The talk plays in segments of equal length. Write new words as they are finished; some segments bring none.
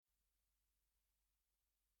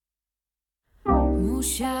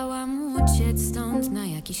Musiałam uciec stąd na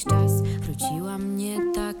jakiś czas. Wróciłam nie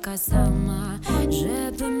taka sama,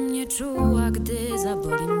 żebym nie czuła, gdy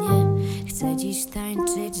zaboli mnie. Chcę dziś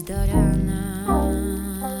tańczyć do rana,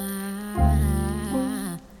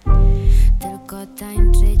 tylko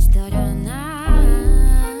tańczyć do rana.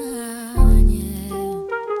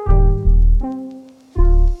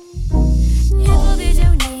 Nie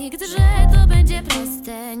powiedział nikt, że to będzie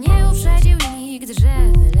proste. Nie uprzedził nikt,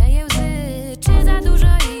 że wyleje łzy. Czy za dużo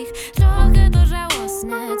ich? Trochę to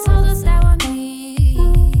żałosne. Co zostało mi?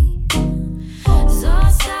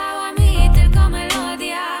 Została mi tylko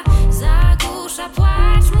melodia. Zagłusza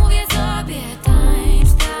płacz, mówię sobie tańcz,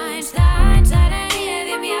 tańcz, tańcz, ale nie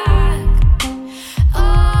wiem jak. O,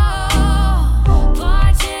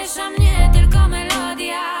 pociesza mnie tylko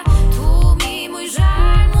melodia. Tłumi mój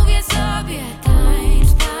żal, mówię sobie tańcz,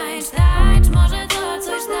 tańcz, tańcz, może to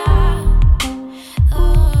coś da.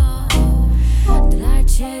 Dla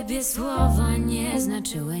ciebie słowa nie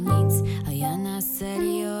znaczyły nic, a ja na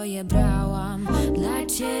serio je brałam. Dla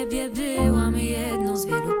ciebie byłam jedną z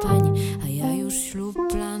wielu pań, a ja już ślub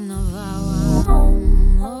planowałam.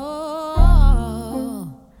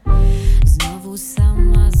 Znowu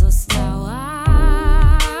sama